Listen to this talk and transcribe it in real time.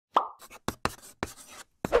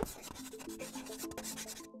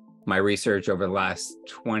My research over the last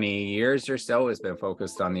 20 years or so has been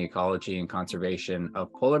focused on the ecology and conservation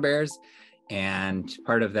of polar bears. And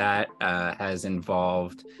part of that has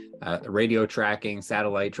involved radio tracking,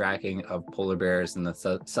 satellite tracking of polar bears in the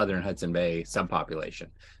southern Hudson Bay subpopulation.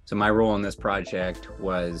 So my role in this project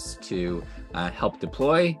was to help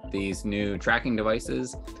deploy these new tracking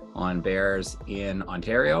devices on bears in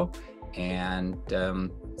Ontario and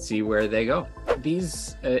see where they go.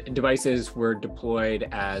 These devices were deployed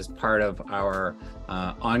as part of our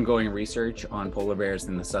ongoing research on polar bears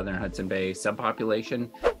in the southern Hudson Bay subpopulation.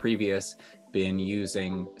 Previous been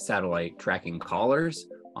using satellite tracking collars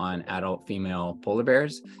on adult female polar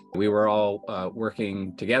bears. We were all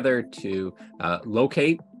working together to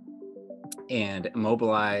locate and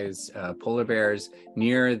mobilize polar bears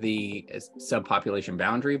near the subpopulation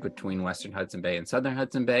boundary between Western Hudson Bay and Southern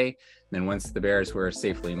Hudson Bay. And then once the bears were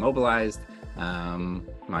safely mobilized,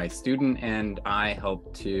 my student and I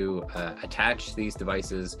helped to attach these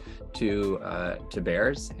devices to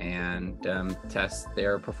bears and test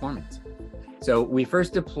their performance. So we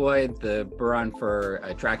first deployed the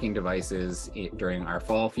Burr tracking devices during our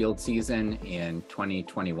fall field season in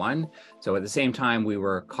 2021. So at the same time, we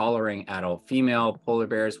were collaring adult female polar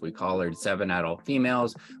bears. We collared 7 adult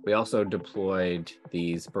females. We also deployed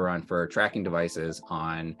these Burr tracking devices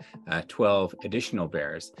on 12 additional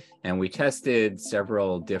bears. And we tested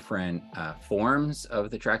several different forms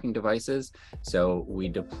of the tracking devices. So we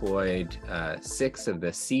deployed 6 of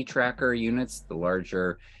the C tracker units, the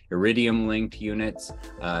larger iridium linked units,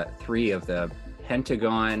 3 of the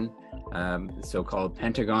pentagon, so-called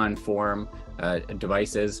pentagon form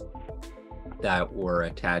devices that were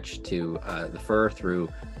attached to the fur through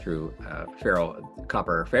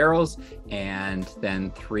copper ferrules, and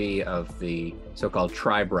then 3 of the so-called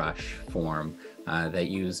tri-brush form that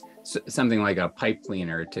use something like a pipe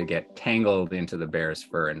cleaner to get tangled into the bear's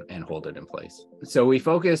fur and hold it in place. So we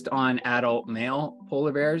focused on adult male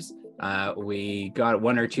polar bears. We got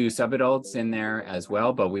 1 or 2 subadults in there as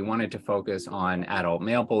well, but we wanted to focus on adult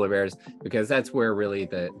male polar bears because that's where really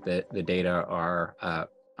the data are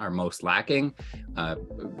most lacking.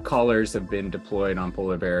 Collars have been deployed on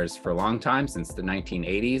polar bears for a long time, since the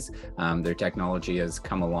 1980s. Their technology has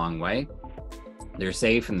come a long way. They're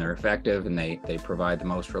safe and they're effective and they provide the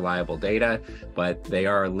most reliable data, but they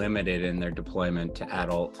are limited in their deployment to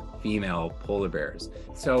adult female polar bears.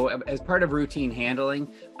 So as part of routine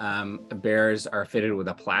handling, bears are fitted with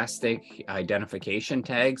a plastic identification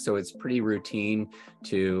tag. So it's pretty routine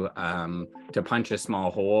to punch a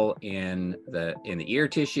small hole in the ear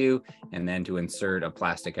tissue and then to insert a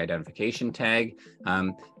plastic identification tag.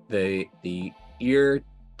 The ear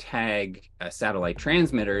tag satellite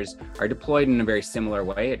transmitters are deployed in a very similar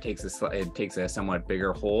way. It takes a somewhat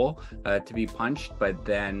bigger hole to be punched, but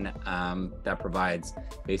then that provides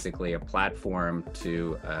basically a platform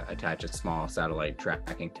to attach a small satellite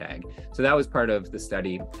tracking tag. So that was part of the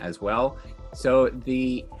study as well. So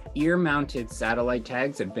the ear-mounted satellite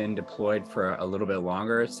tags have been deployed for a little bit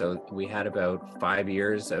longer. So we had about 5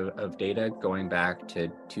 years of data going back to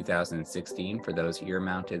 2016 for those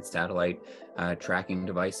ear-mounted satellite tracking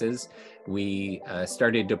devices. We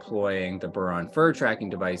started deploying the Burr tracking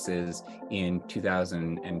devices in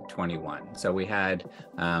 2021. So we had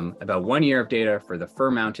about 1 year of data for the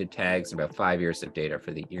fur-mounted tags, about 5 years of data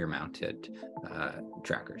for the ear-mounted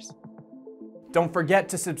trackers. Don't forget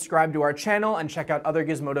to subscribe to our channel and check out other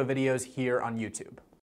Gizmodo videos here on YouTube.